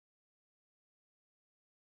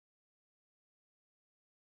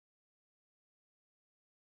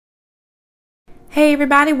Hey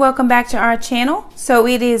everybody, welcome back to our channel. So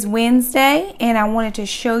it is Wednesday and I wanted to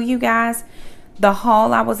show you guys the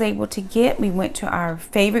haul I was able to get. We went to our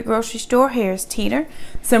favorite grocery store, here's Teeter.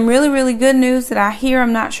 Some really good news that I hear.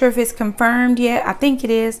 I'm not sure if it's confirmed yet. I think it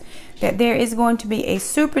is, that there is going to be a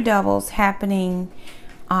Super Doubles happening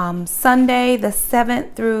Sunday the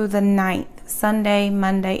 7th through the 9th. Sunday,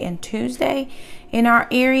 Monday, and Tuesday in our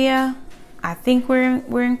area. I think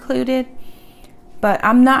we're included. But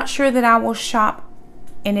I'm not sure that I will shop,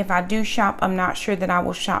 and if I do shop, I'm not sure that I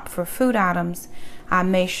will shop for food items. I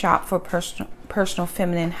may shop for personal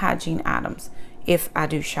feminine hygiene items if I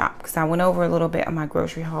do shop, because I went over a little bit of my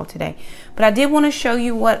grocery haul today. But I did want to show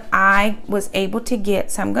you what I was able to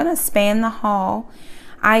get, so I'm going to span the haul.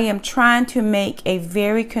 I am trying to make a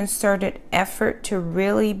very concerted effort to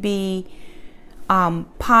really be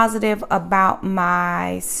positive about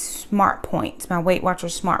my smart points, my Weight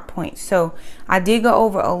Watchers smart points. So I did go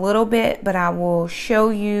over a little bit, but I will show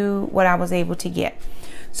you what I was able to get.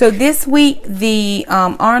 So this week, the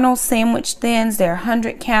Arnold sandwich thins, they're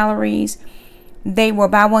 100 calories. They were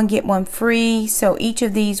buy one get one free. So each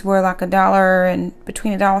of these were like $1 and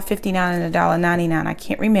between $1.59 and $1.99. I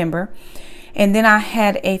can't remember. And then I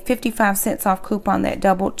had a 55 cents off coupon that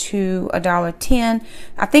doubled to $1.10.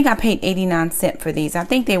 I think I paid 89 cents for these. I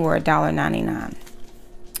think they were $1.99.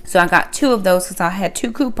 So I got two of those because I had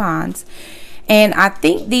two coupons. And I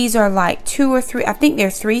think these are like 2 or 3. I think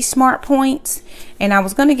they're 3 smart points. And I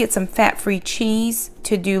was going to get some fat-free cheese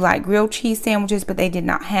to do like grilled cheese sandwiches, but they did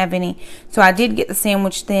not have any. So I did get the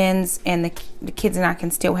sandwich thins, and the kids and I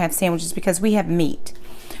can still have sandwiches because we have meat.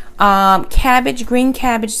 Cabbage, green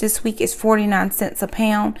cabbage this week is 49 cents a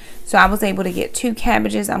pound. So I was able to get 2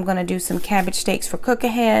 cabbages. I'm going to do some cabbage steaks for cook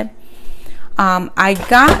ahead. I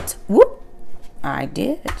got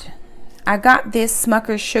this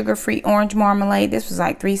Smucker's sugar-free orange marmalade. This was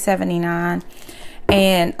like $3.79.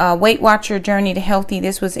 And Weight Watcher Journey to Healthy,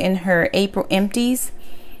 this was in her April empties.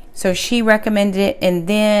 So she recommended it. And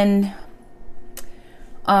then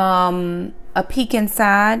a Peek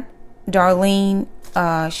Inside, Darlene,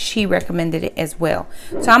 she recommended it as well.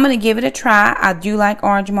 So I'm going to give it a try. I do like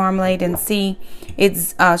orange marmalade, and see,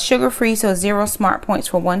 it's sugar-free, so 0 smart points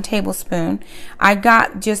for 1 tablespoon. I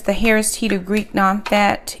got just the Harris Teeter Greek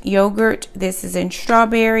non-fat yogurt. This is in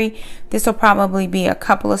strawberry. This will probably be a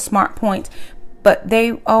couple of smart points, but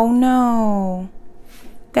oh no,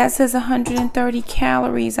 that says 130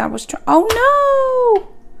 calories. Oh no,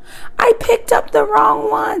 I picked up the wrong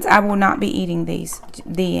ones. I will not be eating these.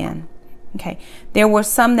 The end. Okay, there were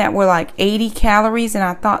some that were like 80 calories, and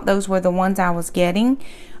I thought those were the ones I was getting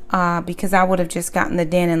because I would have just gotten the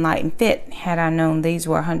Den and Light and Fit had I known these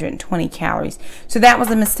were 120 calories. So that was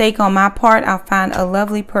a mistake on my part. I'll find a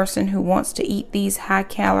lovely person who wants to eat these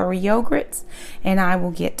high-calorie yogurts, and I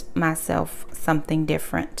will get myself something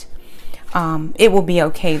different. It will be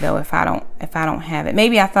okay though if I don't have it.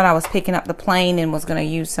 Maybe I thought I was picking up the plain and was going to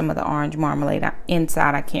use some of the orange marmalade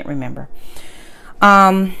inside. I can't remember.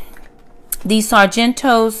 These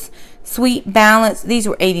Sargento's Sweet Balance, these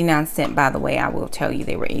were 89 cents, by the way. I will tell you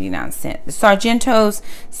they were 89 cents. The Sargento's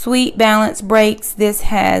Sweet Balance Breaks, this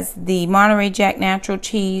has the Monterey Jack natural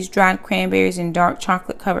cheese, dried cranberries, and dark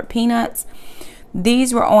chocolate covered peanuts.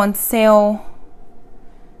 These were on sale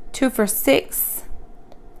 2 for $6.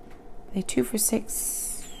 They 2 for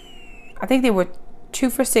 $6. I think they were 2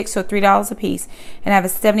 for $6, so $3 a piece. And I have a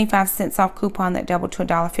 75 cents off coupon that doubled to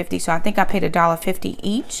 $1.50. So I think I paid $1.50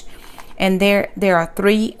 each. And there are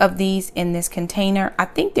 3 of these in this container. I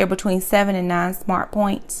think they're between 7 and 9 smart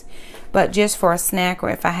points. But just for a snack,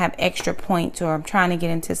 or if I have extra points, or I'm trying to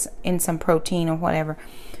get in some protein or whatever,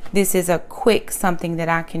 this is a quick something that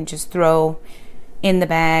I can just throw in the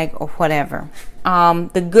bag or whatever.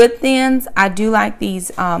 The good thins, I do like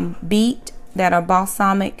these beet that are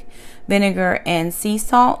balsamic vinegar and sea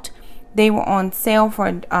salt. They were on sale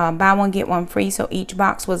for buy one get one free, so each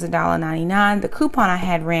box was $1.99. The coupon I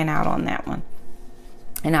had ran out on that one,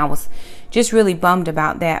 and I was just really bummed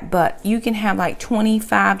about that. But you can have like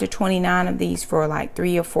 25 to 29 of these for like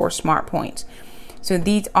 3 or 4 smart points. So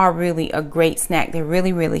these are really a great snack. They're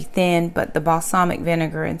really thin, but the balsamic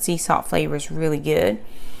vinegar and sea salt flavor is really good.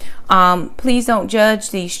 Please don't judge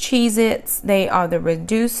these Cheez-Its. They are the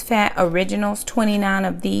reduced fat originals. 29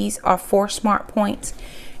 of these are 4 smart points.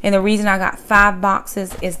 And the reason I got 5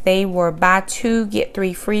 boxes is they were buy 2 get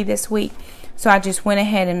 3 free this week. So I just went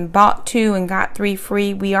ahead and bought 2 and got 3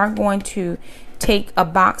 free. We are going to take a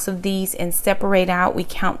box of these and separate out. We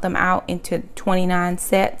count them out into 29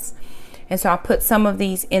 sets. And so I put some of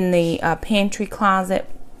these in the pantry closet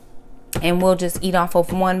and we'll just eat off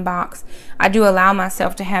of one box. I do allow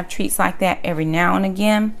myself to have treats like that every now and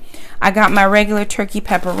again. I got my regular turkey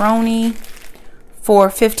pepperoni for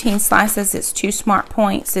 15 slices. It's 2 Smart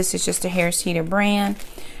Points. This is just a Harris Teeter brand.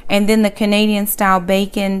 And then the Canadian style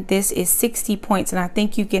bacon, this is 60 points, and I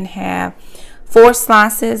think you can have 4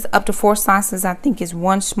 slices. Up to 4 slices I think is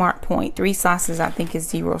 1 Smart Point. 3 slices I think is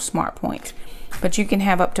 0 Smart Points. But you can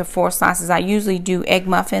have up to 4 slices. I usually do egg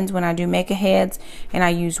muffins when I do make-aheads, and I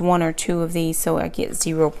use 1 or 2 of these, so I get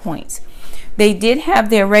 0 points. They did have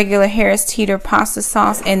their regular Harris Teeter pasta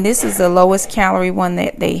sauce, and this is the lowest calorie one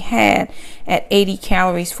that they had at 80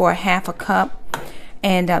 calories for a half a cup.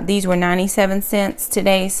 And these were 97 cents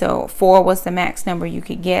today, so 4 was the max number you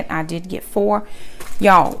could get. I did get 4.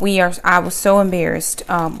 Y'all, I was so embarrassed.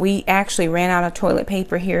 We actually ran out of toilet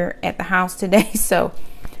paper here at the house today, so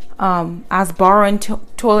I was borrowing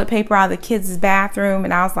toilet paper out of the kids' bathroom,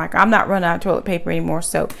 and I was like, I'm not running out of toilet paper anymore.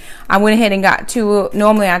 So I went ahead and got 2.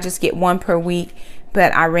 Normally I just get 1 per week,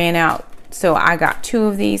 but I ran out, so I got 2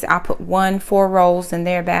 of these. I put 4 rolls in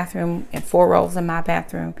their bathroom and 4 rolls in my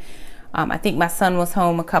bathroom. I think my son was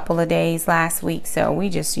home a couple of days last week, so we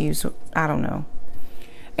just used, I don't know.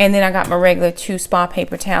 And then I got my regular 2 spa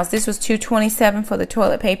paper towels. This was $2.27 for the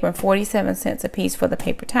toilet paper and 47 cents a piece for the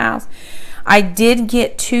paper towels. I did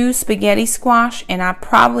get 2 spaghetti squash, and I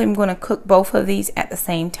probably am going to cook both of these at the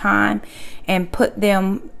same time and put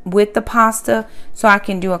them with the pasta so I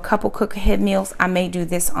can do a couple cook-ahead meals. I may do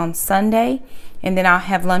this on Sunday, and then I'll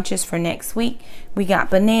have lunches for next week. We got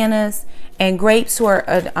bananas, and grapes were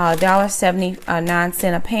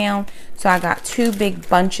 $1.79 a pound. So I got 2 big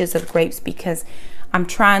bunches of grapes because I'm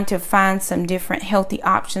trying to find some different healthy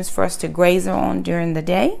options for us to graze on during the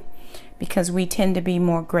day, because we tend to be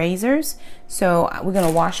more grazers. So we're going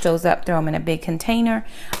to wash those up, throw them in a big container.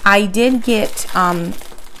 I did get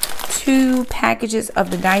 2 packages of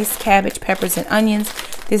the diced cabbage, peppers, and onions.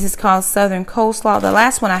 This is called Southern Coleslaw. The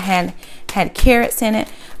last one I had carrots in it,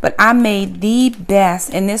 but I made the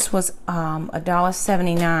best, and this was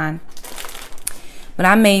 $1.79. But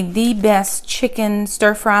I made the best chicken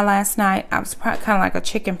stir fry last night. I was kind of like a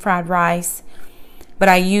chicken fried rice, but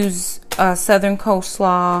I used Southern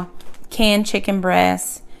Coleslaw, canned chicken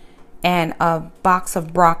breast, and a box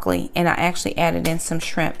of broccoli, and I actually added in some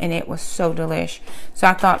shrimp, and it was so delish. So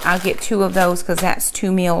I thought I'll get 2 of those because that's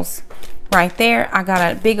 2 meals right there. I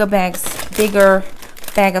got a bigger bag of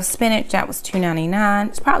spinach. That was $2.99.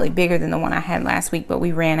 It's probably bigger than the one I had last week, but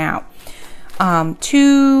we ran out.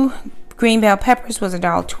 2 green bell peppers was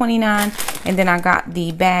 $1.29, and then I got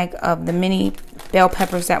the bag of the mini bell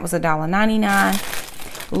peppers. That was $1.99.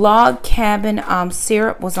 Log Cabin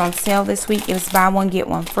syrup was on sale this week. It was buy one get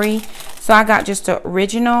one free. So I got just the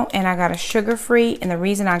original, and I got a sugar free. And the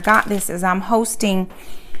reason I got this is I'm hosting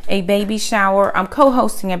a baby shower. I'm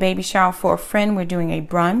co-hosting a baby shower for a friend. We're doing a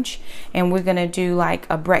brunch, and we're gonna do like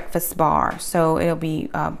a breakfast bar. So it'll be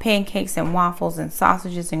pancakes and waffles and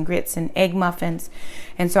sausages and grits and egg muffins.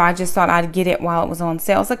 And so I just thought I'd get it while it was on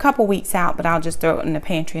sale. It's a couple weeks out, but I'll just throw it in the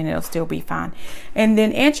pantry and it'll still be fine. And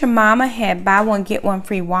then Aunt Jemima had buy one get one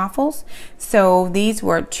free waffles. So these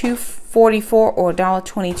were $2.44 or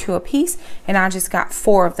 $1.22 a piece, and I just got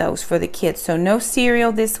 4 of those for the kids. So no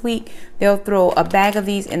cereal this week. They'll throw a bag of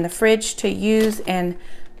these in the fridge to use, and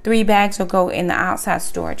 3 bags will go in the outside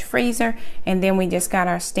storage freezer. And then we just got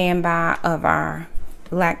our standby of our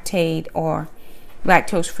lactate or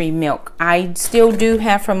lactose-free milk. I still do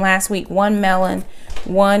have from last week 1 melon,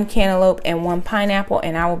 1 cantaloupe, and 1 pineapple,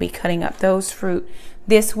 and I will be cutting up those fruit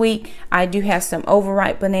this week. I do have some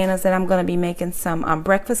overripe bananas that I'm going to be making some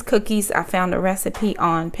breakfast cookies. I found a recipe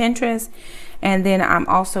on Pinterest, and then I'm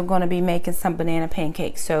also going to be making some banana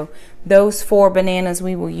pancakes. So those 4 bananas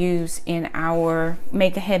we will use in our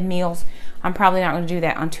make ahead meals. I'm probably not going to do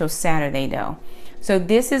that until Saturday though. So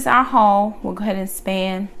this is our haul. We'll go ahead and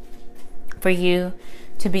span for you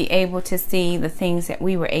to be able to see the things that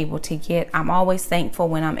we were able to get. I'm always thankful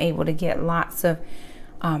when I'm able to get lots of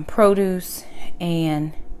produce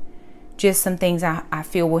and just some things I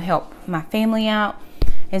feel will help my family out.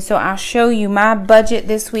 And so I'll show you my budget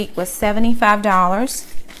this week was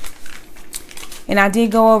 $75, and I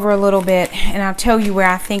did go over a little bit, and I'll tell you where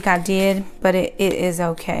I think I did, but it is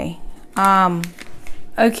okay.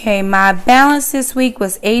 Okay, my balance this week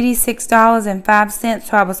was $86.05,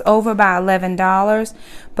 so I was over by $11,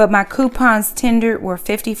 but my coupons tendered were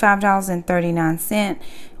 $55.39.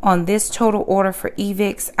 On this total order for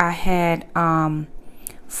Evix, I had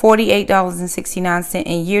 $48.69,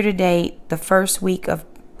 and year to date, the first week of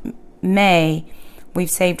May, we've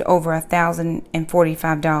saved over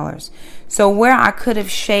 $1,045. So where I could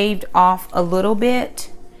have shaved off a little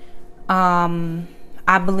bit,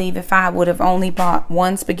 I believe if I would have only bought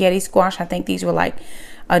one spaghetti squash, I think these were like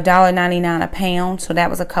 $1.99 a pound, so that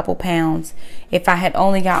was a couple pounds. If I had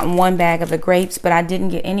only gotten one bag of the grapes, but I didn't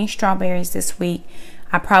get any strawberries this week,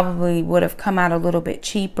 I probably would have come out a little bit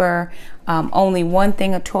cheaper. Only one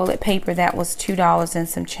thing of toilet paper, that was $2 and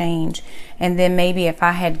some change. And then maybe if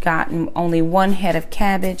I had gotten only one head of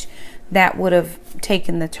cabbage, that would have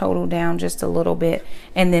taken the total down just a little bit.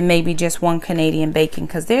 And then maybe just one Canadian bacon,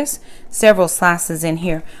 because there's several slices in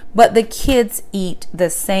here. But the kids eat the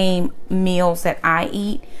same meals that I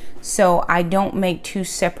eat, so I don't make two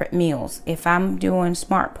separate meals. If I'm doing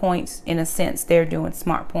Smart Points, in a sense, they're doing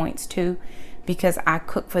Smart Points too, because I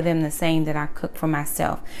cook for them the same that I cook for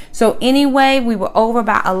myself. So anyway, we were over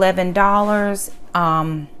about $11.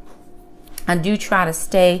 I do try to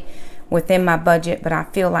stay within my budget, but I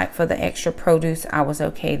feel like for the extra produce, I was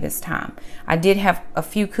okay this time. I did have a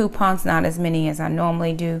few coupons, not as many as I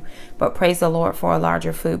normally do, but praise the Lord for a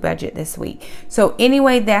larger food budget this week. So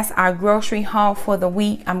anyway, that's our grocery haul for the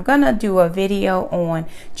week. I'm gonna do a video on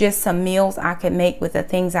just some meals I can make with the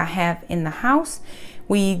things I have in the house.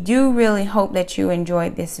 We do really hope that you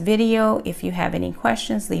enjoyed this video. If you have any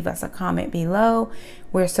questions, leave us a comment below.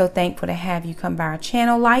 We're so thankful to have you come by our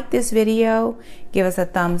channel. Like this video, give us a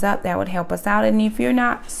thumbs up. That would help us out. And if you're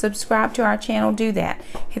not subscribed to our channel, do that.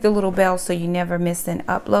 Hit the little bell so you never miss an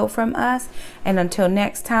upload from us. And until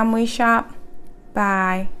next time we shop,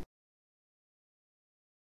 bye.